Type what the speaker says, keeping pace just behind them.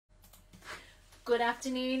Good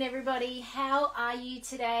afternoon, everybody. How are you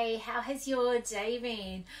today? How has your day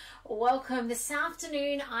been? Welcome. This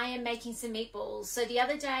afternoon, I am making some meatballs. So the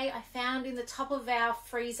other day, I found in the top of our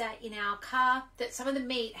freezer in our car that some of the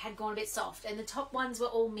meat had gone a bit soft and the top ones were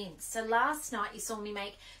all minced. So last night, you saw me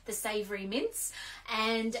make the savory mince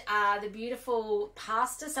and the beautiful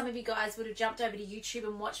pasta. Some of you guys would have jumped over to YouTube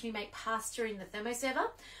and watched me make pasta in the thermoserver.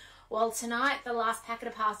 Well, tonight, the last packet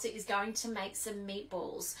of pasta is going to make some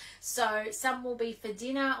meatballs. So some will be for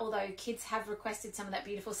dinner, although kids have requested some of that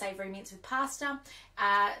beautiful savoury mince with pasta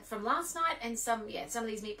from last night. And some of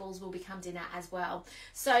these meatballs will become dinner as well.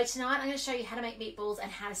 So tonight, I'm going to show you how to make meatballs and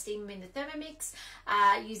how to steam them in the Thermomix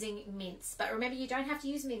using mince. But remember, you don't have to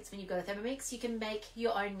use mince when you've got a Thermomix. You can make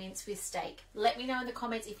your own mince with steak. Let me know in the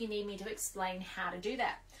comments if you need me to explain how to do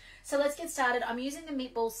that. So let's get started. I'm using the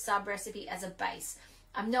meatball sub recipe as a base.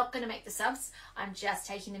 I'm not going to make the subs, I'm just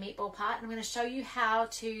taking the meatball part and I'm going to show you how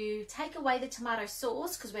to take away the tomato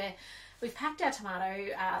sauce because we've packed our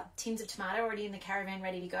tins of tomato already in the caravan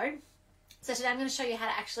ready to go. So today I'm going to show you how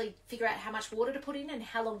to actually figure out how much water to put in and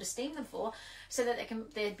how long to steam them for so that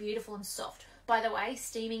they're beautiful and soft. By the way,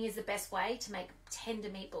 steaming is the best way to make tender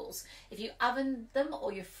meatballs. If you oven them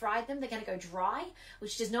or you fry them, they're going to go dry,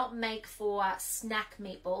 which does not make for snack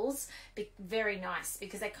meatballs very nice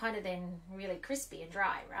because they're kind of then really crispy and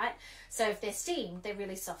dry, right? So if they're steamed, they're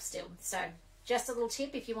really soft still. So just a little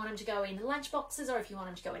tip, if you want them to go in lunch boxes or if you want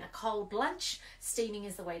them to go in a cold lunch, steaming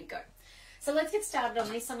is the way to go. So let's get started on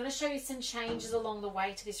this. I'm going to show you some changes along the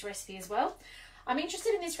way to this recipe as well. I'm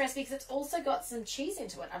interested in this recipe because it's also got some cheese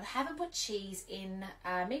into it. I haven't put cheese in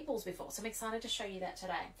meatballs before, so I'm excited to show you that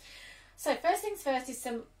today. So first things first is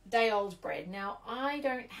some day-old bread. Now, I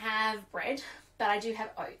don't have bread, but I do have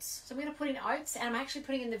oats. So I'm going to put in oats, and I'm actually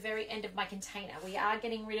putting in the very end of my container. We are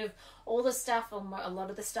getting rid of all the stuff, or a lot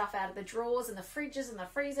of the stuff out of the drawers and the fridges and the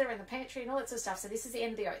freezer and the pantry and all that sort of stuff. So this is the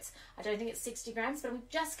end of the oats. I don't think it's 60 grams, but I'm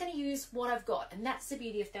just going to use what I've got, and that's the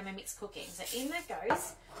beauty of Thermomix cooking. So in that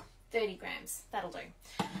goes 30 grams, that'll do.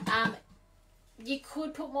 You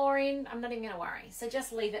could put more in, I'm not even going to worry. So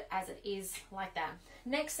just leave it as it is like that.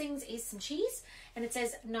 Next things is some cheese, and it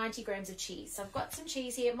says 90 grams of cheese. So I've got some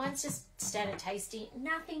cheese here. Mine's just standard tasty,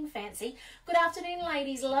 nothing fancy. Good afternoon,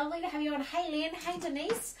 ladies. Lovely to have you on. Hey, Lynn. Hey,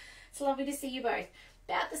 Denise. It's lovely to see you both.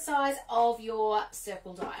 About the size of your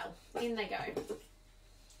circle dial. In they go.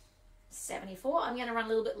 74. I'm going to run a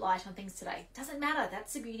little bit light on things today. Doesn't matter.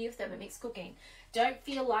 That's the beauty of Thermomix cooking. Don't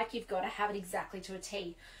feel like you've got to have it exactly to a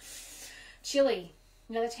T. Chili.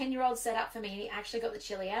 You know, the 10-year-old set up for me and he actually got the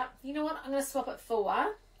chili out. You know what? I'm going to swap it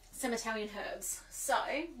for some Italian herbs. So,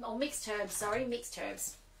 or mixed herbs, sorry, mixed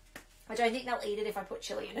herbs. I don't think they'll eat it if I put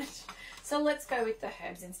chili in it. So let's go with the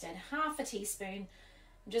herbs instead. Half a teaspoon.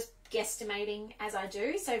 I'm just guesstimating as I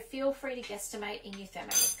do. So feel free to guesstimate in your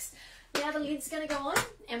Thermomix. Now the lid's going to go on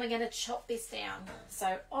and we're going to chop this down.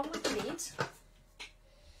 So on with the lid.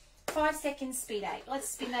 5 seconds speed 8. Let's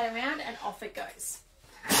spin that around and off it goes.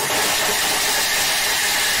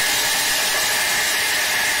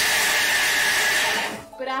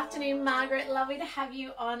 Good afternoon, Margaret. Lovely to have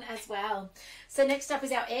you on as well. So next up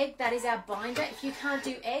is our egg. That is our binder. If you can't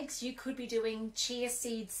do eggs, you could be doing chia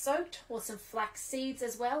seeds soaked or some flax seeds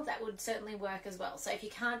as well. That would certainly work as well. So if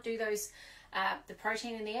you can't do those the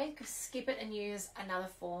protein in the egg, skip it and use another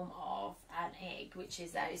form of an egg, which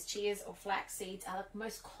is those chias or flax seeds are the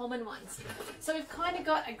most common ones. So we've kind of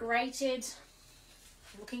got a grated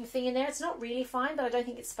looking thing in there. It's not really fine, but I don't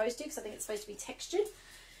think it's supposed to because I think it's supposed to be textured.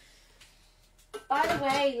 By the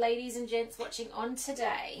way, ladies and gents watching on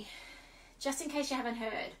today, just in case you haven't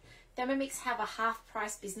heard, Thermomix have a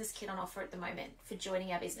half-price business kit on offer at the moment for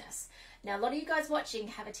joining our business. Now, a lot of you guys watching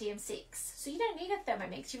have a TM6, so you don't need a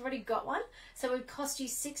Thermomix. You've already got one, so it would cost you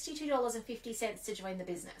 $62.50 to join the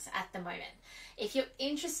business at the moment. If you're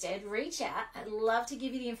interested, reach out. I'd love to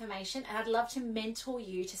give you the information, and I'd love to mentor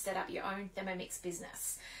you to set up your own Thermomix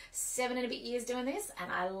business. 7 and a bit years doing this,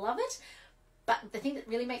 and I love it. But the thing that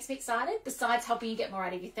really makes me excited, besides helping you get more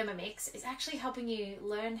out of your Thermomix, is actually helping you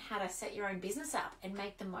learn how to set your own business up and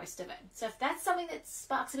make the most of it. So if that's something that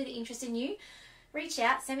sparks a bit of interest in you, reach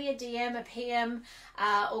out, send me a DM, a PM,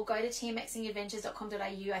 or go to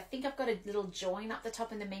tmxingadventures.com.au. I think I've got a little join up the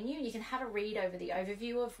top in the menu. You can have a read over the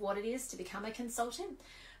overview of what it is to become a consultant.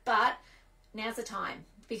 But now's the time.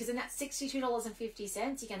 Because in that $62.50,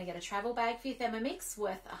 you're going to get a travel bag for your Thermomix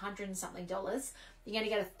worth $100 and something. You're going to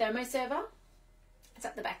get a thermoserver. It's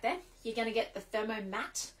up the back there. You're going to get the thermo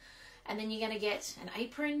mat, and then you're going to get an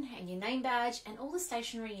apron and your name badge and all the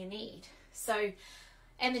stationery you need. So,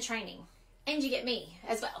 and the training. And you get me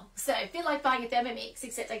as well. So a bit like buying a Thermomix,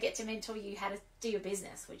 except I get to mentor you how to do your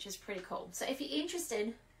business, which is pretty cool. So if you're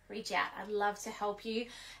interested, reach out. I'd love to help you.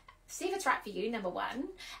 See if it's right for you, number one,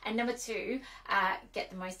 and number two, get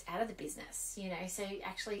the most out of the business, you know, so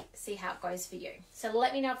actually see how it goes for you. So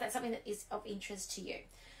let me know if that's something that is of interest to you.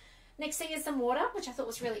 Next thing is some water, which I thought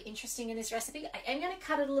was really interesting in this recipe. I am going to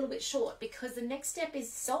cut it a little bit short because the next step is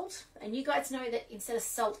salt, and you guys know that instead of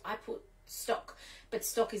salt, I put stock, but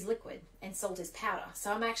stock is liquid and salt is powder.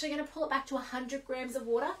 So I'm actually going to pull it back to 100 grams of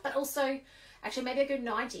water, but also, actually maybe I go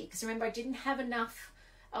 90, because remember I didn't have enough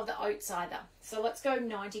of the oats either. So let's go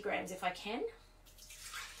 90 grams if I can.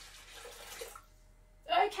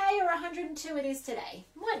 Okay, or 102 it is today.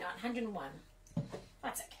 Why not? 101.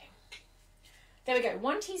 That's okay. There we go.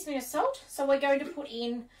 1 teaspoon of salt. So we're going to put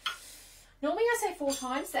in, normally I say 4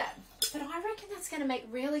 times that, but I reckon that's going to make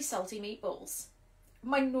really salty meatballs.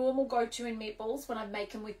 My normal go-to in meatballs when I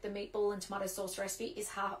make them with the meatball and tomato sauce recipe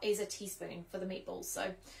is a teaspoon for the meatballs. So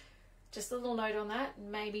just a little note on that.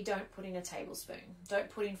 Maybe don't put in a tablespoon. Don't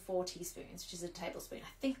put in 4 teaspoons, which is a tablespoon.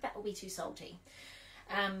 I think that will be too salty.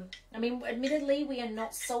 I mean, admittedly, we are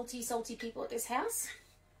not salty people at this house.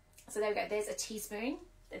 So there we go. There's a teaspoon.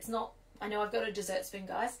 It's not, I know I've got a dessert spoon,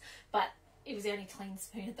 guys, but it was the only clean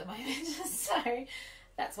spoon at the moment. So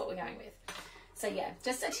that's what we're going with. So yeah,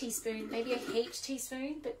 just a teaspoon, maybe a heaped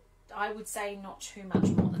teaspoon, but I would say not too much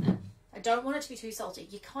more than that. I don't want it to be too salty.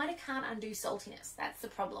 You kind of can't undo saltiness. That's the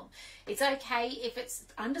problem. It's okay if it's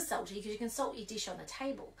under salty because you can salt your dish on the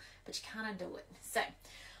table, but you can't undo it. So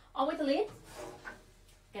on with the lid.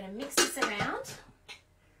 I'm going to mix this around.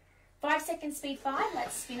 5 seconds, speed 5.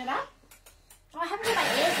 Let's spin it up. Oh, I haven't got my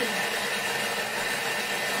egg in.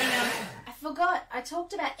 Hang on. I forgot. I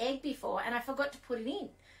talked about egg before and I forgot to put it in.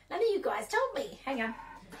 None of you guys told me. Hang on.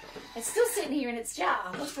 It's still sitting here in its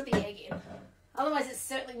jar. Let's put the egg in. Otherwise, it's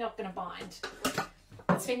certainly not going to bind.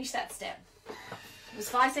 Let's finish that step. It was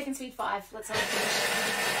 5 seconds, speed 5. Let's have it finish.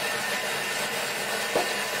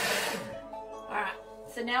 All right.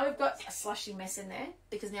 So now we've got a slushy mess in there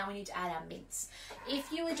because now we need to add our mince.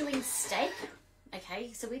 If you were doing steak,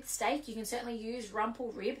 okay, so with steak, you can certainly use rump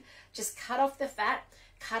or rib. Just cut off the fat,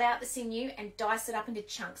 cut out the sinew, and dice it up into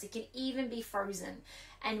chunks. It can even be frozen.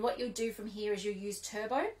 And what you'll do from here is you'll use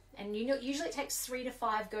turbo. And you know, usually it takes 3 to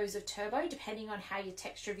 5 goes of turbo, depending on how your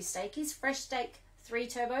texture of your steak is. Fresh steak, 3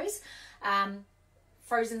 turbos.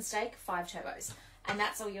 Frozen steak, 5 turbos. And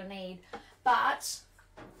that's all you'll need. But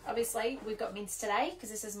obviously, we've got mince today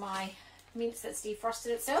because this is my mince that's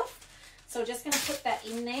defrosted itself. So we're just going to put that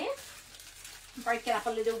in there. Break it up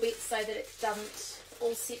a little bit so that it doesn't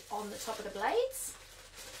all sit on the top of the blades.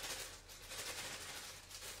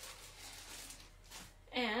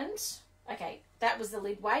 And, okay, that was the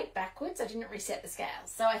lid weight backwards. I didn't reset the scale.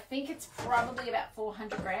 So I think it's probably about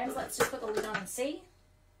 400 grams. Let's just put the lid on and see.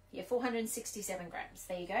 Yeah, 467 grams.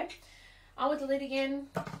 There you go. On with the lid again.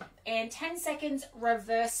 And 10 seconds,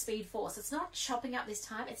 reverse speed 4. So it's not chopping up this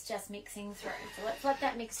time. It's just mixing through. So let's let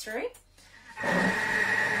that mix through.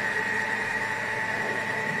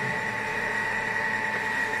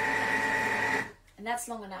 And that's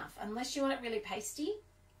long enough. Unless you want it really pasty,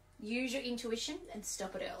 use your intuition and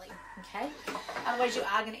stop it early, okay? Otherwise you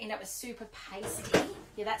are going to end up with super pasty.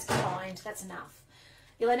 Yeah, that's combined. That's enough.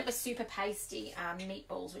 You'll end up with super pasty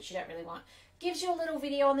meatballs, which you don't really want. Gives you a little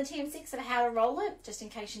video on the TM6 of how to roll it, just in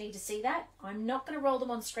case you need to see that. I'm not going to roll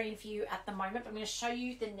them on screen for you at the moment, but I'm going to show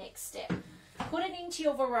you the next step. Put it into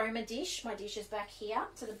your Varoma dish. My dish is back here,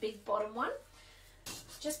 to the big bottom one.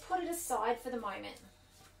 Just put it aside for the moment.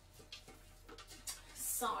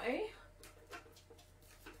 So, I'm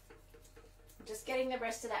just getting the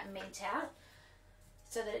rest of that meat out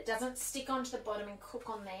so that it doesn't stick onto the bottom and cook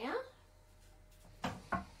on there.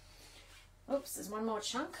 Oops, there's one more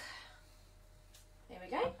chunk. There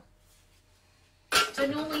we go. So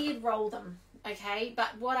normally you'd roll them, okay?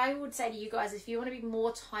 But what I would say to you guys, if you want to be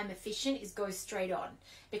more time efficient, is go straight on.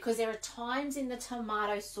 Because there are times in the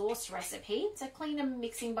tomato sauce recipe, so clean a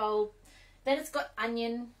mixing bowl, then it's got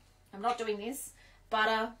onion, I'm not doing this,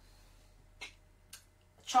 butter,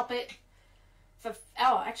 chop it,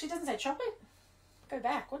 oh, actually it doesn't say chop it. Go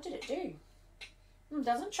back, what did it do? It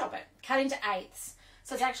doesn't chop it. Cut into eighths.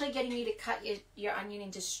 So it's actually getting you to cut your onion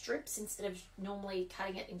into strips instead of normally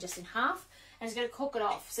cutting it in just in half. And it's going to cook it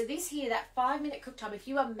off. So this here, that 5-minute cook time, if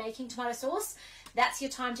you are making tomato sauce, that's your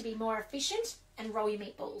time to be more efficient and roll your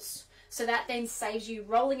meatballs. So that then saves you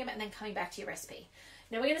rolling them and then coming back to your recipe.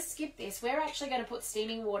 Now we're going to skip this. We're actually going to put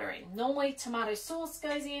steaming water in. Normally tomato sauce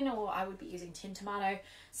goes in, or I would be using tin tomato.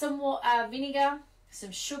 Some more vinegar,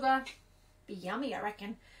 some sugar, be yummy I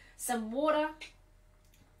reckon. Some water, it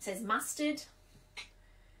says mustard,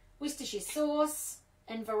 Worcestershire sauce,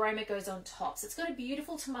 and Varoma goes on top. So it's got a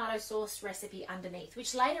beautiful tomato sauce recipe underneath,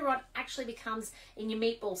 which later on actually becomes, in your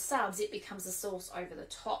meatball subs, it becomes a sauce over the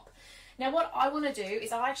top. Now what I want to do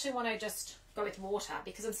is I actually want to just go with water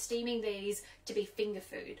because I'm steaming these to be finger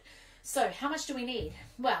food. So how much do we need?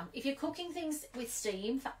 Well, if you're cooking things with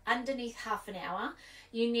steam for underneath half an hour,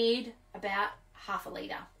 you need about half a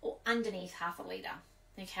litre or underneath half a litre.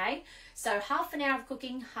 Okay, so half an hour of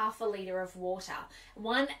cooking, half a litre of water.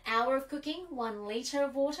 1 hour of cooking, 1 litre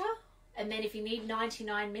of water. And then if you need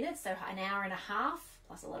 99 minutes, so an hour and a half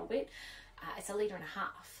plus a little bit, it's a litre and a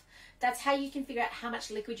half. That's how you can figure out how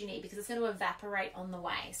much liquid you need because it's going to evaporate on the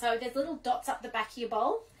way. So there's little dots up the back of your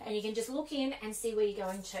bowl and you can just look in and see where you're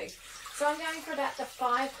going to. So I'm going for about the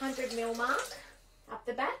 500 ml mark up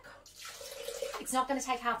the back. It's not going to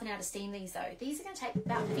take half an hour to steam these though. These are going to take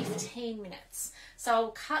about 15 minutes. So I'll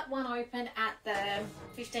cut one open at the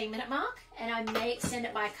 15-minute mark and I may extend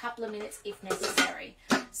it by a couple of minutes if necessary.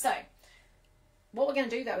 So what we're going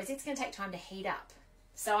to do though is it's going to take time to heat up.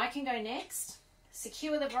 So I can go next,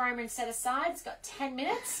 secure the Varoma and set aside. It's got 10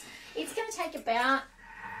 minutes. It's going to take about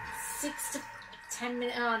 6 to 10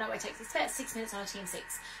 minutes. Oh no, it's about 6 minutes on a TM6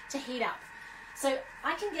 to heat up. So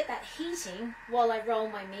I can get that heating while I roll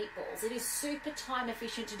my meatballs. It is super time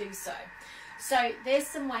efficient to do so. So there's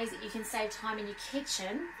some ways that you can save time in your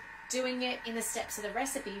kitchen doing it in the steps of the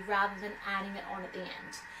recipe rather than adding it on at the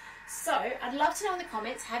end. So I'd love to know in the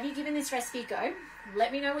comments, have you given this recipe a go?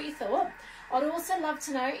 Let me know what you thought. I'd also love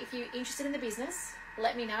to know if you're interested in the business.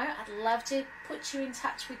 Let me know. I'd love to put you in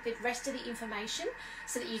touch with the rest of the information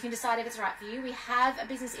so that you can decide if it's right for you. We have a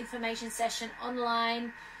business information session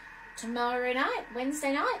online tomorrow night,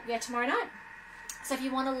 Wednesday night, tomorrow night. So if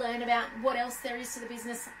you want to learn about what else there is to the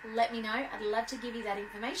business, let me know. I'd love to give you that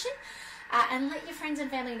information. And let your friends and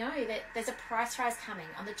family know that there's a price rise coming.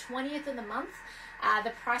 On the 20th of the month,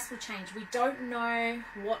 the price will change. We don't know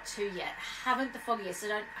what to yet. I haven't the foggiest, so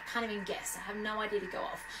I can't even guess. I have no idea to go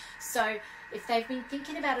off. So if they've been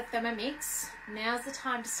thinking about a Thermomix, now's the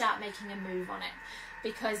time to start making a move on it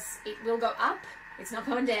because it will go up. It's not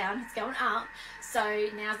going down, it's going up. So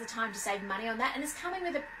now's the time to save money on that. And it's coming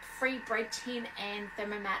with a free bread tin and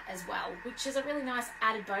thermomat as well, which is a really nice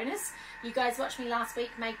added bonus. You guys watched me last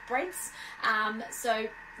week make breads. So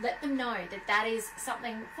let them know that that is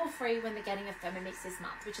something for free when they're getting a Thermomix this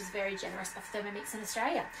month, which is very generous of Thermomix in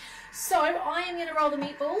Australia. So I am going to roll the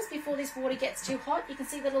meatballs before this water gets too hot. You can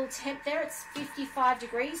see the little temp there. It's 55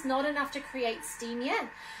 degrees, not enough to create steam yet,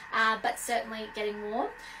 but certainly getting warm.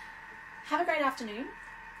 Have a great afternoon.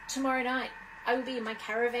 Tomorrow night, I will be in my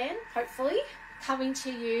caravan, hopefully, coming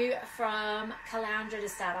to you from Caloundra to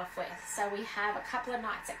start off with. So we have a couple of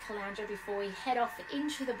nights at Caloundra before we head off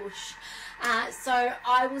into the bush. So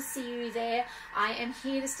I will see you there. I am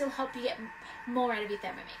here to still help you get more out of your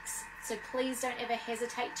Thermomix. So please don't ever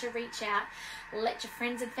hesitate to reach out. Let your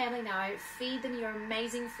friends and family know. Feed them your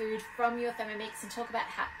amazing food from your Thermomix and talk about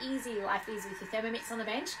how easy life is with your Thermomix on the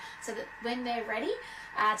bench so that when they're ready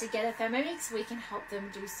to get a Thermomix, we can help them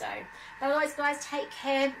do so. But otherwise, guys, take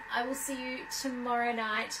care. I will see you tomorrow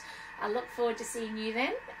night. I look forward to seeing you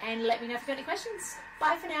then and let me know if you've got any questions.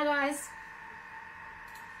 Bye for now, guys.